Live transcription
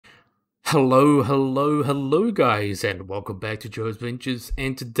Hello guys, and welcome back to Joe's Ventures.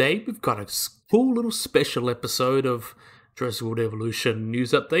 And today we've got a cool little special episode of Jurassic World Evolution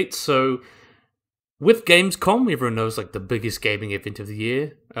news update. So, with Gamescom, everyone knows like the biggest gaming event of the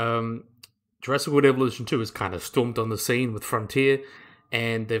year. Jurassic World Evolution 2 has kind of stormed on the scene with Frontier,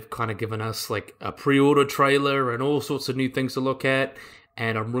 and they've kind of given us like a pre-order trailer and all sorts of new things to look at.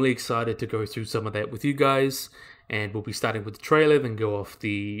 And I'm really excited to go through some of that with you guys. And we'll be starting with the trailer, then go off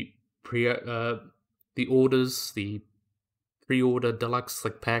the pre-order deluxe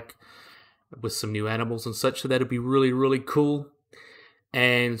pack with some new animals and such. So that'll be really cool.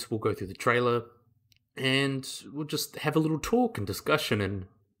 And we'll go through the trailer, and we'll just have a little talk and discussion and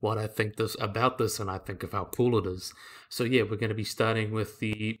what I think about this, and I think of how cool it is. So yeah, we're going to be starting with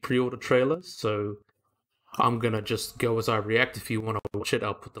the pre-order trailer. So I'm going to just go as I react. If you want to watch it,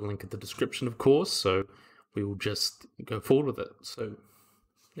 I'll put the link in the description, of course. So we will just go forward with it. So,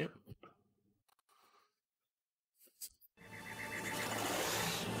 yeah.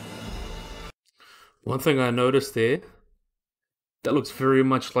 One thing I noticed there, that looks very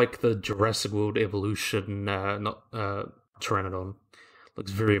much like the Jurassic World Evolution, Pteranodon.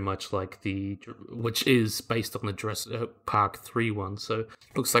 Looks very much like which is based on the Jurassic Park 3 one, so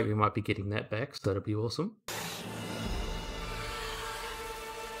looks like we might be getting that back, so that'll be awesome.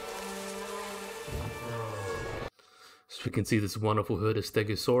 So we can see this wonderful herd of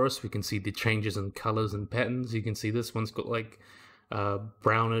Stegosaurus. We can see the changes in colors and patterns. You can see this one's got like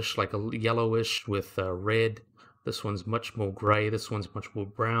brownish, like a yellowish with red. This one's much more gray. This one's much more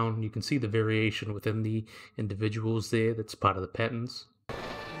brown. You can see the variation within the individuals there. That's part of the patterns.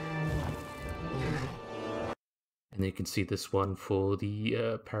 And you can see this one for the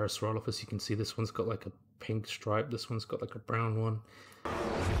Parasaurolophus. You can see this one's got like a pink stripe. This one's got like a brown one.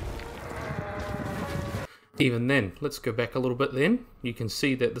 Even then, let's go back a little bit then. You can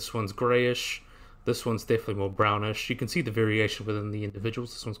see that this one's grayish. This one's definitely more brownish. You can see the variation within the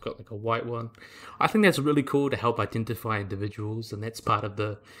individuals. This one's got like a white one. I think that's really cool to help identify individuals, and that's part of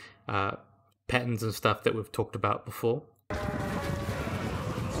the patterns and stuff that we've talked about before.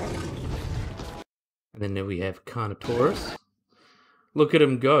 And then there we have Carnotaurus. Look at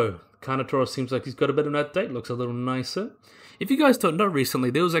him go. Carnotaurus seems like he's got a bit of an update. Looks a little nicer. If you guys don't know, recently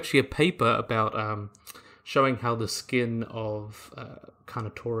there was actually a paper about showing how the skin of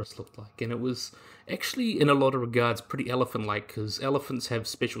Carnotaurus looked like, and it was actually in a lot of regards pretty elephant-like, because elephants have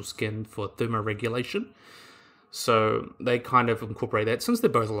special skin for thermoregulation, so they kind of incorporate that. Since they're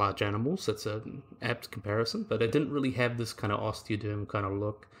both large animals, that's an apt comparison, but it didn't really have this kind of osteoderm kind of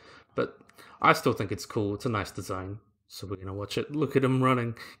look, but I still think it's cool. It's a nice design, so we're going to watch it. Look at him running.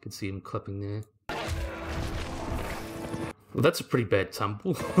 You can see him clipping there. Well, that's a pretty bad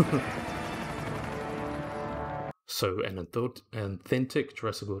tumble. So, an authentic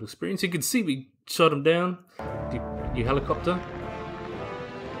Jurassic World experience. You can see we shot him down. New helicopter.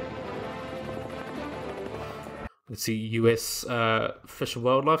 You can see US Fish and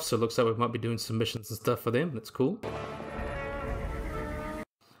Wildlife, so it looks like we might be doing some missions and stuff for them. That's cool.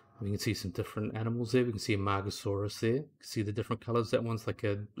 We can see some different animals there. We can see a Mosasaurus there. You can see the different colors. That one's like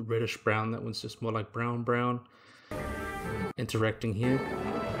a reddish brown. That one's just more like brown. Interacting here.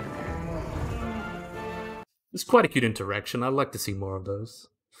 It's quite a cute interaction. I'd like to see more of those.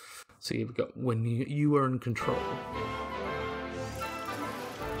 So here we go. When you are in control.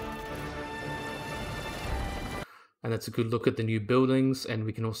 And that's a good look at the new buildings. And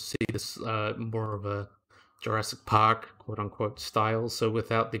we can also see this more of a Jurassic Park, quote-unquote, style. So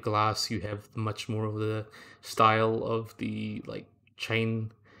without the glass, you have much more of the style of the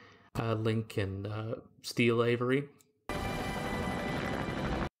chain link and steel Avery.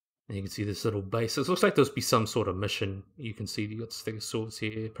 And you can see this little base. It looks like there'll be some sort of mission. You can see you've got Stegosaurus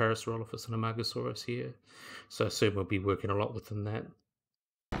here, Parasaurolophus, and a Mosasaurus here. So I assume we'll be working a lot within that.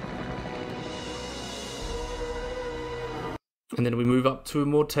 And then we move up to a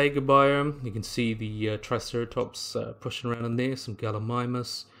more taiga biome. You can see the Triceratops pushing around in there, some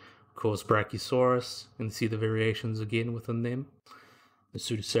Gallimimus, of course Brachiosaurus, and see the variations again within them. The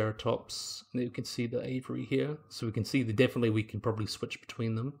Pseudoceratops, and you can see the Avery here. So we can see that definitely we can probably switch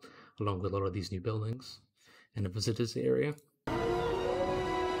between them, along with a lot of these new buildings and a visitors area.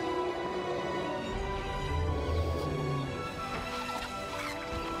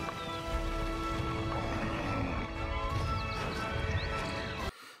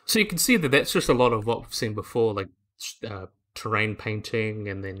 So you can see that that's just a lot of what we've seen before, like terrain painting,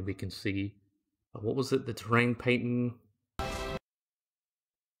 and then we can see, what was it, the terrain painting,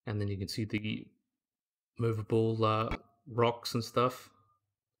 and then you can see the movable rocks and stuff.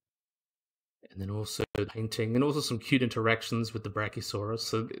 And then also painting, and also some cute interactions with the Brachiosaurus.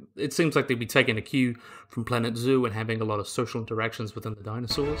 So it seems like they'd be taking a cue from Planet Zoo and having a lot of social interactions within the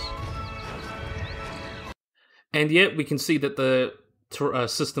dinosaurs. And yet we can see that the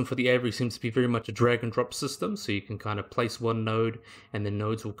system for the aviary seems to be very much a drag and drop system. So you can kind of place one node and then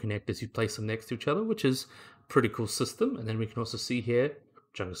nodes will connect as you place them next to each other, which is a pretty cool system. And then we can also see here,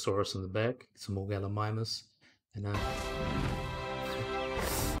 Gigantosaurus in the back, some more Gallimimus, and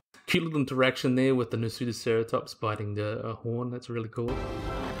cute little interaction there with the Nasutoceratops biting the horn. That's really cool.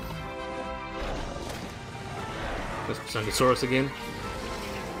 There's Gigantosaurus again.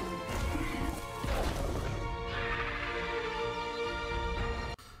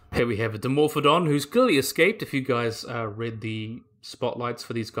 Here we have a Dimorphodon who's clearly escaped. If you guys read the spotlights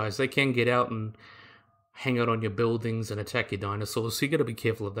for these guys, they can get out and hang out on your buildings and attack your dinosaurs, so you got to be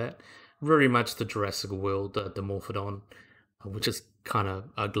careful of that. Very much the Jurassic World Dimorphodon, which is kind of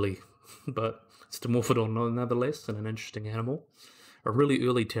ugly, but it's Dimorphodon nonetheless, and an interesting animal. A really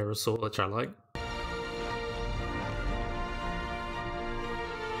early pterosaur, which I like.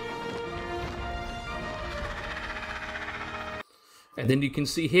 And then you can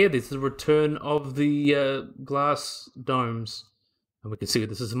see here, there's the return of the glass domes. And we can see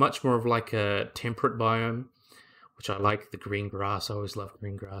this is much more of like a temperate biome, which I like. The green grass, I always love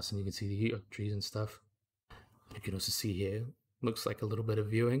green grass, and you can see the trees and stuff. You can also see here, looks like a little bit of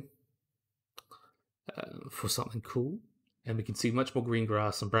viewing for something cool. And we can see much more green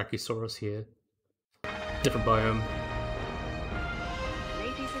grass and Brachiosaurus here. Different biome.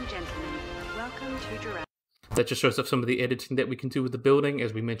 Ladies and gentlemen, welcome to Jurassic. That just shows off some of the editing that we can do with the building.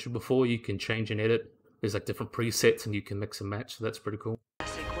 As we mentioned before, you can change and edit. There's like different presets and you can mix and match, so that's pretty cool.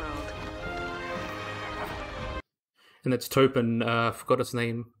 World. And that's Topin, I forgot its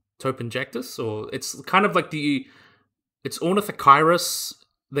name, Topinjactus, or it's kind of like it's Ornithochirus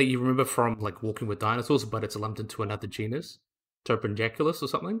that you remember from like Walking with Dinosaurs, but it's lumped into another genus. Topinjaculus or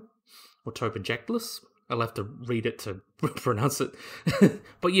something, or Topinjactulus. I'll have to read it to pronounce it.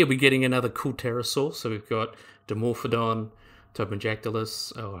 But yeah, we're getting another cool pterosaur. So we've got Dimorphodon,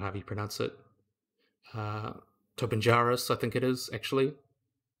 Topinjactulus, or however you pronounce it. Topinjarus, I think it is, actually.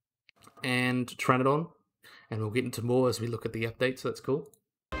 And Pteranodon. And we'll get into more as we look at the update, so that's cool.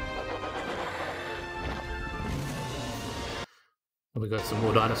 And we got some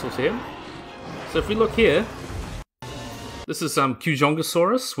more dinosaurs here. So if we look here, this is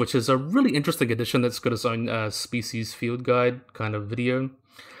Kujongosaurus, which is a really interesting addition that's got its own species field guide kind of video.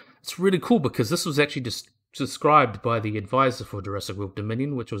 It's really cool because this was actually just described by the advisor for Jurassic World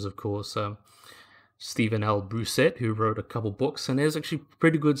Dominion, which was, of course, Stephen L. Brusette, who wrote a couple books, and is actually a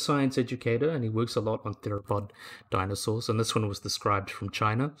pretty good science educator, and he works a lot on theropod dinosaurs, and this one was described from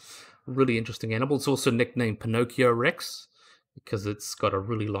China. Really interesting animal. It's also nicknamed Pinocchio Rex, because it's got a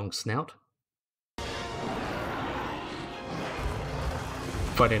really long snout.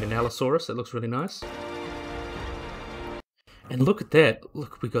 Fighting an Allosaurus, that looks really nice. And look at that.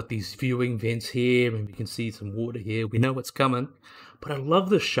 Look, we got these viewing vents here, and we can see some water here. We know what's coming. But I love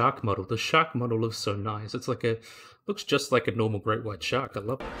the shark model. The shark model looks so nice. It's like looks just like a normal great white shark. I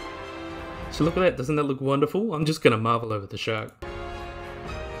love it. So look at that. Doesn't that look wonderful? I'm just going to marvel over the shark.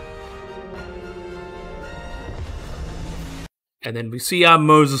 And then we see our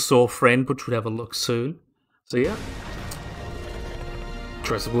mosasaur friend, which we'll have a look soon. So yeah.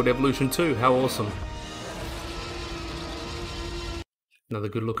 Jurassic World Evolution 2, how awesome. Another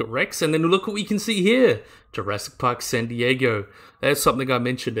good look at Rex, and then look what we can see here. Jurassic Park San Diego. That's something I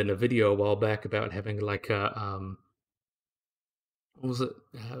mentioned in a video a while back about having like a, what was it,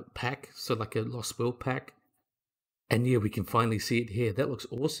 pack? So like a Lost World pack. And yeah, we can finally see it here. That looks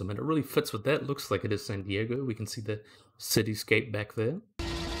awesome, and it really fits with that. Looks like it is San Diego. We can see the cityscape back there.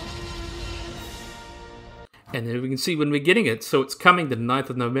 And then we can see when we're getting it. So it's coming the 9th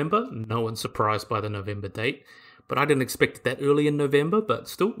of November. No one's surprised by the November date. But I didn't expect it that early in November. But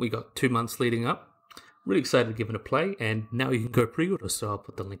still, we got 2 months leading up. Really excited to give it a play. And now you can go pre-order. So I'll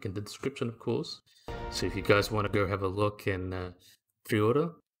put the link in the description, of course. So if you guys want to go have a look and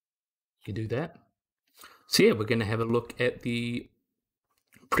pre-order, you can do that. So yeah, we're going to have a look at the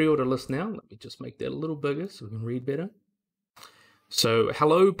pre-order list now. Let me just make that a little bigger so we can read better. So,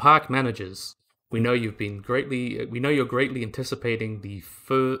 hello park managers. We know you're greatly anticipating the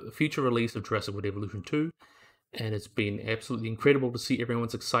future release of Jurassic World Evolution 2, and it's been absolutely incredible to see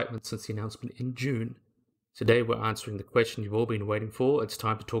everyone's excitement since the announcement in June. Today we're answering the question you've all been waiting for. It's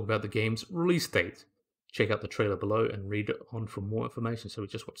time to talk about the game's release date. Check out the trailer below and read on for more information. So we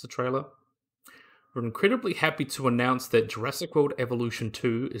just watched the trailer. We're incredibly happy to announce that Jurassic World Evolution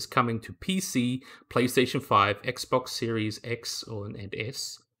 2 is coming to PC, PlayStation 5, Xbox Series X and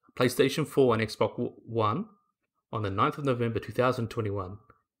S, PlayStation 4 and Xbox One on the 9th of November 2021.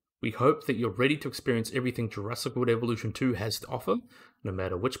 We hope that you're ready to experience everything Jurassic World Evolution 2 has to offer, no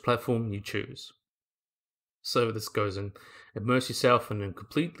matter which platform you choose. So this goes in, immerse yourself in a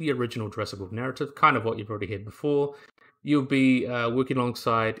completely original Jurassic World narrative, kind of what you've already had before. You'll be working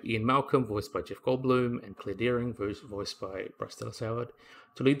alongside Ian Malcolm, voiced by Jeff Goldblum, and Claire Dearing, voiced by Bryce Dallas Howard,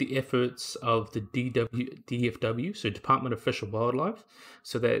 to lead the efforts of the DFW, so Department of Fish and Wildlife,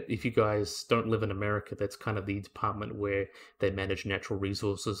 so that if you guys don't live in America, that's kind of the department where they manage natural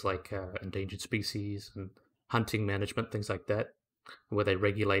resources like endangered species and hunting management, things like that, where they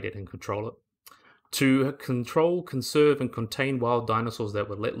regulate it and control it. To control, conserve, and contain wild dinosaurs that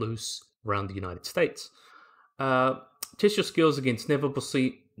were let loose around the United States. Test your skills against never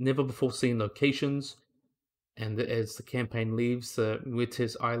before seen locations, and as the campaign leaves, we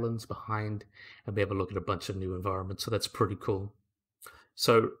test islands behind, and we have a look at a bunch of new environments, so that's pretty cool.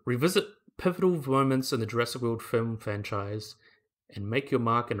 So, revisit pivotal moments in the Jurassic World film franchise, and make your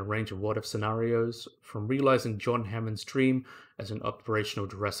mark in a range of what-if scenarios, from realizing John Hammond's dream as an operational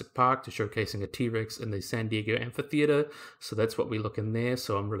Jurassic Park to showcasing a T-Rex in the San Diego Amphitheater. So that's what we look in there,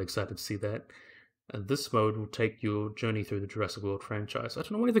 so I'm really excited to see that. And this mode will take your journey through the Jurassic World franchise. I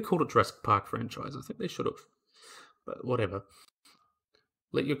don't know why they called it Jurassic Park franchise. I think they should have, but whatever.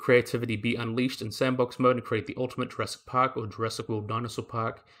 Let your creativity be unleashed in sandbox mode and create the ultimate Jurassic Park or Jurassic World Dinosaur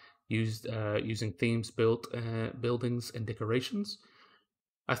Park using themes, buildings, and decorations.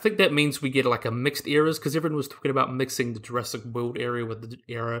 I think that means we get like a mixed eras, because everyone was talking about mixing the Jurassic World area with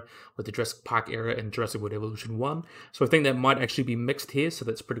the Jurassic Park era and Jurassic World Evolution 1. So I think that might actually be mixed here, so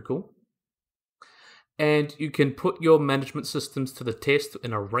that's pretty cool. And you can put your management systems to the test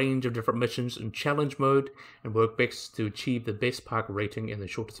in a range of different missions in challenge mode and work best to achieve the best park rating in the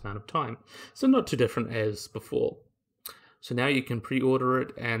shortest amount of time. So not too different as before. So now you can pre-order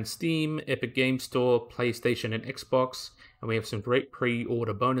it on Steam, Epic Games Store, PlayStation, and Xbox. And we have some great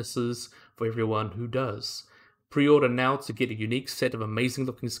pre-order bonuses for everyone who does. Pre-order now to get a unique set of amazing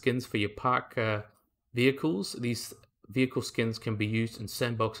looking skins for your park vehicles. These vehicle skins can be used in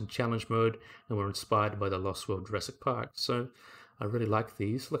sandbox and challenge mode and were inspired by the Lost World Jurassic Park. So I really like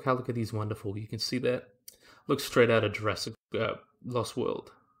these. Look at these wonderful. You can see that. Looks straight out of Jurassic Lost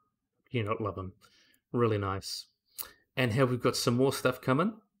World. You not love them. Really nice. And here we've got some more stuff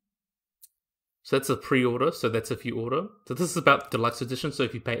coming. So that's a pre-order, so that's if you order. So this is about the Deluxe Edition, so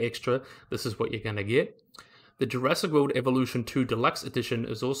if you pay extra, this is what you're going to get. The Jurassic World Evolution 2 Deluxe Edition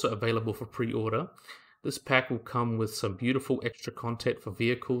is also available for pre-order. This pack will come with some beautiful extra content for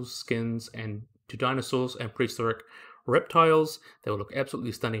vehicles, skins, and to dinosaurs and prehistoric reptiles that will look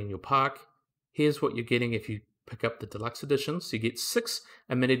absolutely stunning in your park. Here's what you're getting if you pick up the Deluxe Edition. So you get 6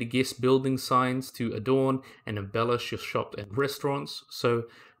 amenity guest building signs to adorn and embellish your shop and restaurants. So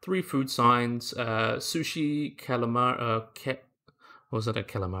 3 food signs, sushi, calamari,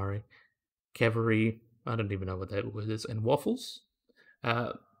 calamari? Cavalry, I don't even know what that word is, and waffles.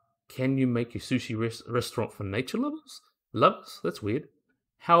 Can you make your sushi restaurant for nature lovers? That's weird.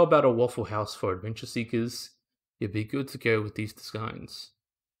 How about a waffle house for adventure seekers? You'd be good to go with these designs.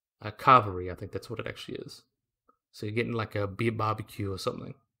 Carvery, I think that's what it actually is. So you're getting like a beer barbecue or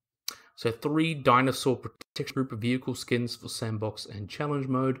something. So 3 dinosaur protection group of vehicle skins for sandbox and challenge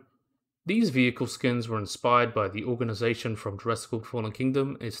mode. These vehicle skins were inspired by the organization from Jurassic World Fallen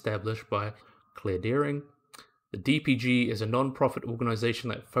Kingdom, established by Claire Dearing. The DPG is a non-profit organization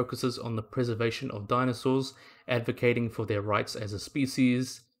that focuses on the preservation of dinosaurs, advocating for their rights as a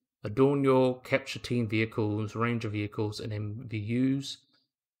species. Adorn your capture team vehicles, Ranger vehicles, and MVUs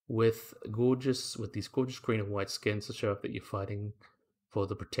with these gorgeous green and white skins to show off that you're fighting for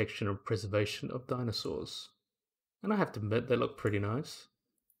the protection and preservation of dinosaurs. And I have to admit, they look pretty nice.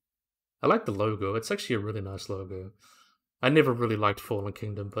 I like the logo. It's actually a really nice logo. I never really liked Fallen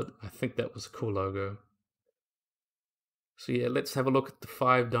Kingdom, but I think that was a cool logo. So yeah, let's have a look at the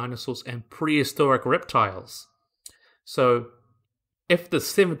 5 dinosaurs and prehistoric reptiles. So, if the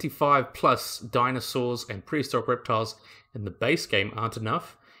 75 plus dinosaurs and prehistoric reptiles in the base game aren't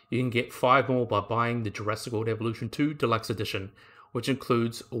enough, you can get 5 more by buying the Jurassic World Evolution 2 Deluxe Edition, which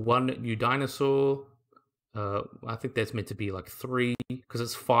includes 1 new dinosaur. I think that's meant to be like 3, because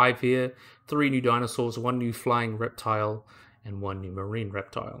it's 5 here. 3 new dinosaurs, 1 new flying reptile, and 1 new marine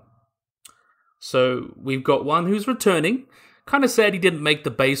reptile. So we've got one who's returning. Kind of sad he didn't make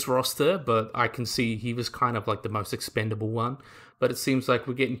the base roster, but I can see he was kind of like the most expendable one. But it seems like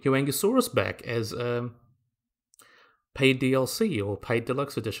we're getting Huangosaurus back as paid DLC or paid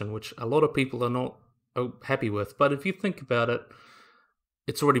Deluxe Edition, which a lot of people are not happy with. But if you think about it,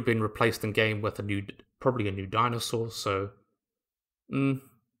 it's already been replaced in game with probably a new dinosaur. So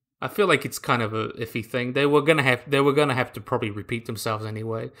I feel like it's kind of a iffy thing. They were gonna have to probably repeat themselves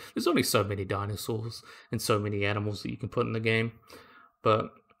anyway. There's only so many dinosaurs and so many animals that you can put in the game,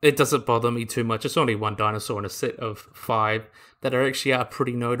 but it doesn't bother me too much. It's only one dinosaur in a set of 5 that are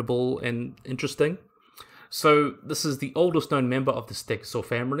pretty notable and interesting. So this is the oldest known member of the Stegosaur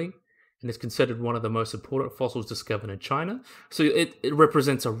family, and is considered one of the most important fossils discovered in China. So it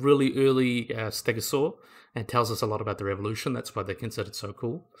represents a really early stegosaur and tells us a lot about their evolution. That's why they're considered so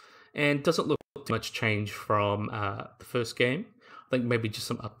cool. And doesn't look too much change from the first game. I think maybe just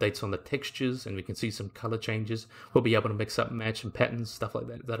some updates on the textures, and we can see some color changes. We'll be able to mix up and match and patterns, stuff like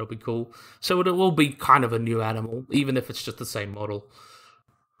that. That'll be cool. So it will be kind of a new animal, even if it's just the same model.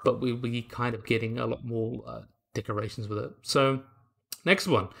 But we'll be kind of getting a lot more decorations with it. So next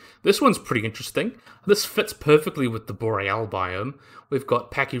one. This one's pretty interesting. This fits perfectly with the boreal biome. We've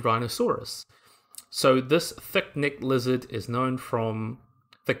got Pachyrhinosaurus. So this thick-necked lizard is known from...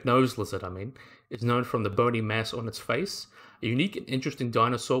 thick-nosed lizard, is known from the bony mass on its face. A unique and interesting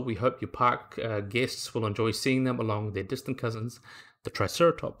dinosaur. We hope your park guests will enjoy seeing them along with their distant cousins, the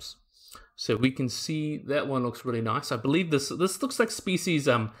Triceratops. So we can see that one looks really nice. I believe this looks like species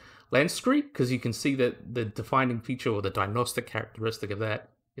Landscape, because you can see that the defining feature or the diagnostic characteristic of that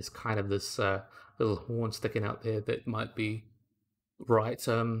is kind of this little horn sticking out there that might be right.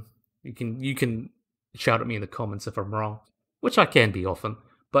 You can shout at me in the comments if I'm wrong, which I can be often.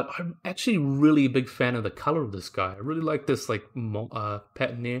 But I'm actually really a big fan of the color of this guy. I really like this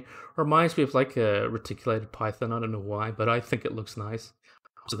pattern there. Reminds me of like a reticulated python. I don't know why, but I think it looks nice.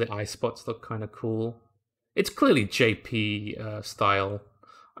 So the eye spots look kind of cool. It's clearly JP style.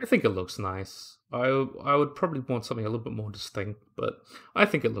 I think it looks nice. I would probably want something a little bit more distinct, but I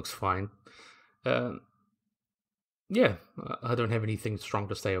think it looks fine. Yeah, I don't have anything strong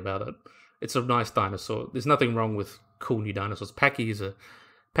to say about it. It's a nice dinosaur. There's nothing wrong with cool new dinosaurs.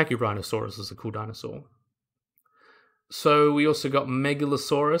 Pachyrhinosaurus is a cool dinosaur. So we also got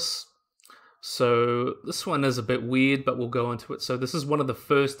Megalosaurus. So this one is a bit weird, but we'll go into it. So this is one of the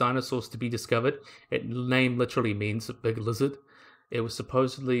first dinosaurs to be discovered. Its name literally means a big lizard. It was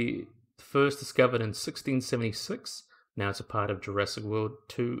supposedly first discovered in 1676. Now it's a part of Jurassic World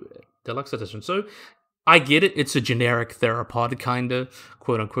 2 Deluxe Edition. So I get it. It's a generic theropod, kind of,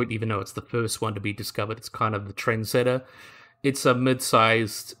 quote-unquote, even though it's the first one to be discovered. It's kind of the trendsetter. It's a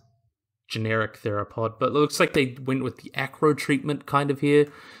mid-sized generic theropod, but it looks like they went with the acro treatment kind of here,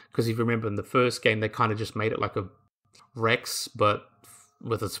 because if you remember in the first game, they kind of just made it like a Rex, but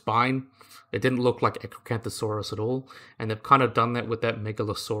with a spine. It didn't look like Acrocanthosaurus at all, and they've kind of done that with that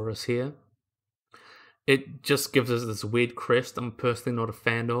Megalosaurus here. It just gives us this weird crest I'm personally not a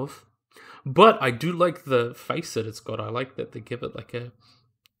fan of, but I do like the face that it's got. I like that they give it like a...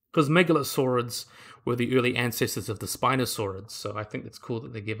 because Megalosaurids were the early ancestors of the Spinosaurids, so I think it's cool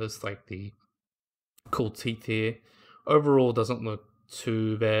that they give us like the cool teeth here. Overall, doesn't look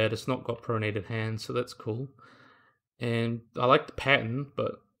too bad. It's not got pronated hands, so that's cool. And I like the pattern,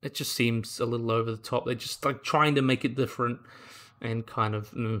 but it just seems a little over the top. They're just like trying to make it different and kind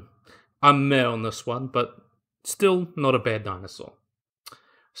of... I'm meh on this one, but still not a bad dinosaur.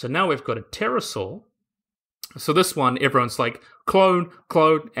 So now we've got a pterosaur. So this one, everyone's like, clone,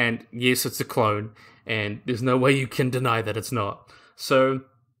 and yes, it's a clone, and there's no way you can deny that it's not. So,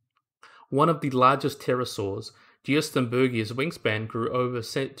 one of the largest pterosaurs, Geostenbergia's wingspan grew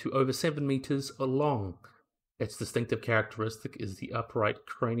to over 7 meters long. Its distinctive characteristic is the upright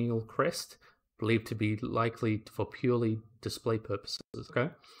cranial crest, believed to be likely for purely display purposes. Okay,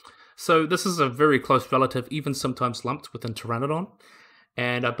 so this is a very close relative, even sometimes lumped within Pteranodon.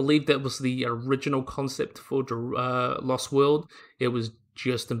 And I believe that was the original concept for Lost World. It was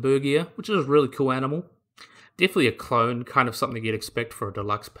Geostenbergia, which is a really cool animal. Definitely a clone, kind of something you'd expect for a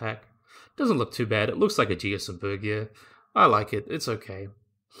deluxe pack. Doesn't look too bad. It looks like a Geostenbergia. I like it. It's okay.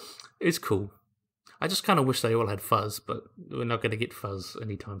 It's cool. I just kind of wish they all had fuzz, but we're not going to get fuzz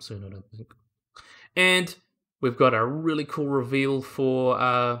anytime soon, I don't think. And we've got a really cool reveal for...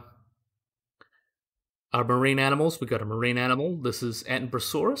 our marine animals. We got a marine animal. This is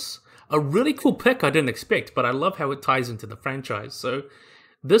Attenborosaurus. A really cool pick I didn't expect, but I love how it ties into the franchise. So,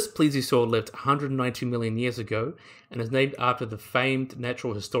 this plesiosaur lived 190 million years ago and is named after the famed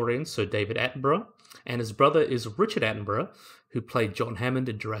natural historian Sir David Attenborough, and his brother is Richard Attenborough, who played John Hammond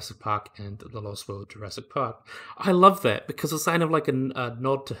in Jurassic Park and The Lost World Jurassic Park. I love that because it's kind of like a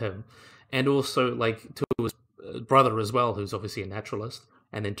nod to him, and also like to his brother as well, who's obviously a naturalist.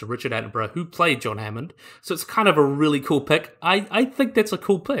 And then to Richard Attenborough, who played John Hammond. So it's kind of a really cool pick. I think that's a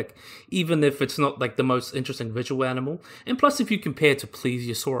cool pick, even if it's not like the most interesting visual animal. And plus, if you compare to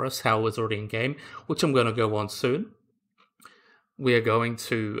Plesiosaurus, how it was already in game, which I'm going to go on soon, we are going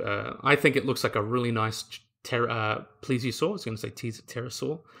to, I think it looks like a really nice plesiosaur. I was going to say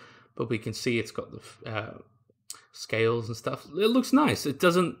pterosaur, but we can see it's got the scales and stuff. It looks nice. It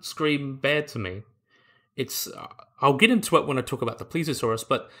doesn't scream bad to me. It's I'll get into it when I talk about the plesiosaurus,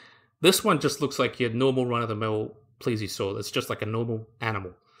 but this one just looks like your normal run-of-the-mill plesiosaur. It's just like a normal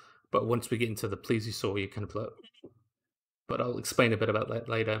animal. But once we get into the plesiosaur, you kind of like, but I'll explain a bit about that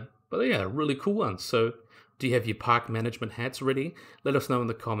later. But yeah, really cool one. So do you have your park management hats ready? Let us know in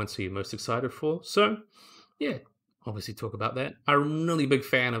the comments who you're most excited for. So yeah, obviously talk about that. I'm a really big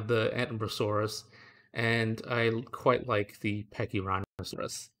fan of the Attenborosaurus, and I quite like the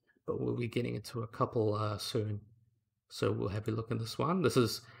Pachyrhinosaurus. But we'll be getting into a couple soon. So we'll have a look at this one. This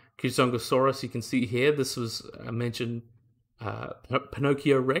is Kuzongosaurus. You can see here, this was, I mentioned,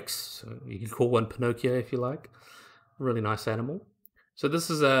 Pinocchio Rex. So you can call one Pinocchio if you like. Really nice animal. So this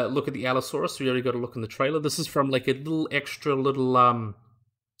is a look at the Allosaurus. We already got a look in the trailer. This is from like a little extra little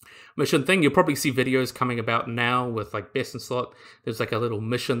mission thing. You'll probably see videos coming about now with like Best in Slot. There's like a little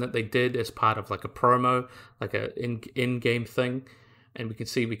mission that they did as part of like a promo, like a in-game thing. And we can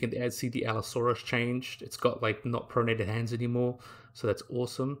see the Allosaurus changed. It's got like not pronated hands anymore, so that's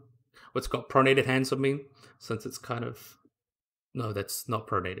awesome. Well, it's got pronated hands, I mean, since it's kind of, no, that's not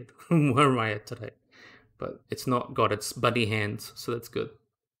pronated. Where am I at today? But it's not got its bunny hands, so that's good.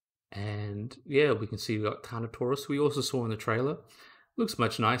 And yeah, we can see we got Carnotaurus. We also saw in the trailer. Looks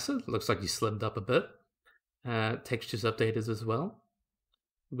much nicer. Looks like he slimmed up a bit. Textures updated as well.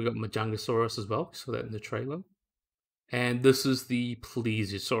 We got Majungasaurus as well. We saw that in the trailer. And this is the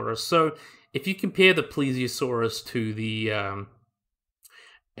Plesiosaurus. So if you compare the Plesiosaurus to the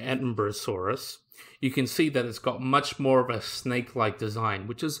Attenborosaurus, you can see that it's got much more of a snake-like design,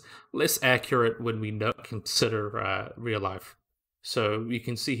 which is less accurate when we consider real life. So you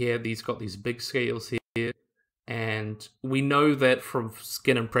can see here, these got these big scales here, and we know that from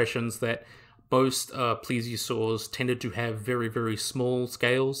skin impressions that most plesiosaurs tended to have very, very small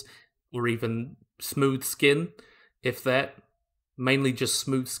scales, or even smooth skin, if that, mainly just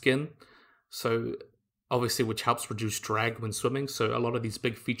smooth skin. So obviously, which helps reduce drag when swimming. So a lot of these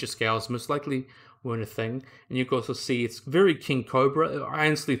big feature scales most likely weren't a thing. And you can also see it's very king cobra. I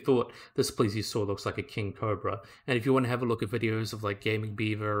honestly thought this plesiosaur looks like a king cobra. And if you want to have a look at videos of like Gaming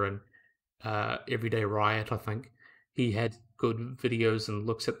Beaver and Everyday Riot, I think he had good videos and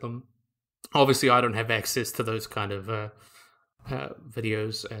looks at them. Obviously, I don't have access to those kind of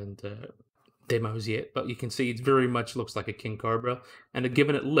videos and demos yet, but you can see it very much looks like a king cobra, and they're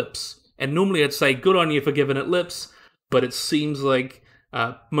giving it lips. And normally I'd say good on you for giving it lips, but it seems like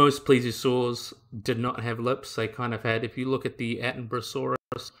most plesiosaurs did not have lips. They kind of had, if you look at the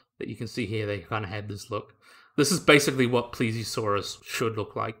Attenborosaurus that you can see here, they kind of had this look. This is basically what plesiosaurus should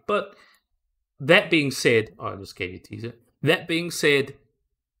look like. But that being said, I just gave you a teaser. That being said,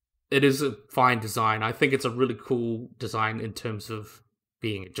 it is a fine design. I think it's a really cool design in terms of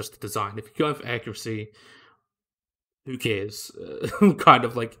being just a design. If you're going for accuracy, who cares? Kind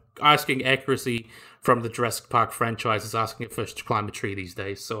of like asking accuracy from the Jurassic Park franchise is asking it first to climb a tree these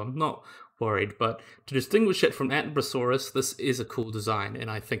days, so I'm not worried. But to distinguish it from Attenborosaurus, this is a cool design, and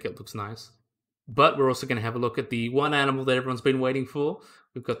I think it looks nice. But we're also going to have a look at the one animal that everyone's been waiting for.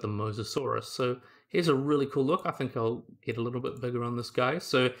 We've got the mosasaurus. So here's a really cool look. I think I'll get a little bit bigger on this guy.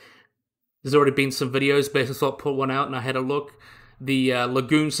 So there's already been some videos. Best in Slot put one out, and I had a look. The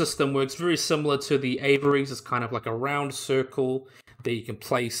lagoon system works very similar to the aviaries. It's kind of like a round circle that you can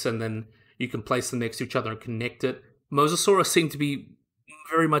place, and then you can place them next to each other and connect it. Mosasaurus seem to be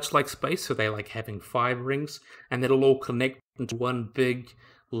very much like space, so they like having 5 rings, and it'll all connect into one big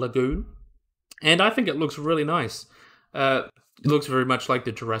lagoon. And I think it looks really nice. It looks very much like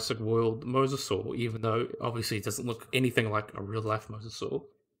the Jurassic World mosasaur, even though obviously it doesn't look anything like a real-life mosasaur,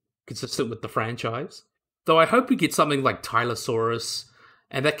 consistent with the franchise. Though I hope we get something like Tylosaurus,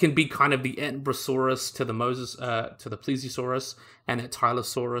 and that can be kind of the Attenborosaurus to the Plesiosaurus, and a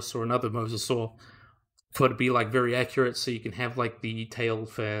Tylosaurus or another mosasaur could be like very accurate, so you can have like the tail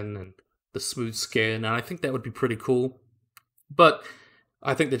fin and the smooth skin, and I think that would be pretty cool. But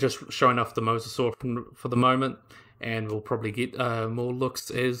I think they're just showing off the mosasaur for the moment, and we'll probably get more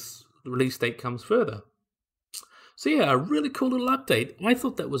looks as the release date comes further. So yeah, a really cool little update. I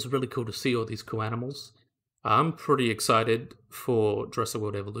thought that was really cool to see all these cool animals. I'm pretty excited for Jurassic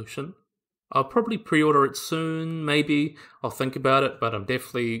World Evolution. I'll probably pre-order it soon, maybe. I'll think about it, but I'm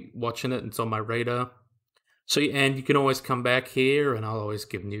definitely watching it. It's on my radar. So, and you can always come back here, and I'll always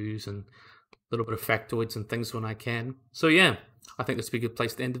give news and a little bit of factoids and things when I can. So yeah, I think this would be a good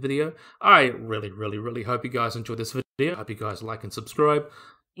place to end the video. I really, really, really hope you guys enjoyed this video. I hope you guys like and subscribe.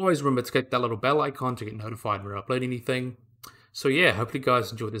 Always remember to click that little bell icon to get notified when I upload anything. So yeah, hopefully you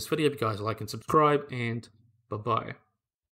guys enjoyed this video. If you guys like and subscribe, and bye-bye.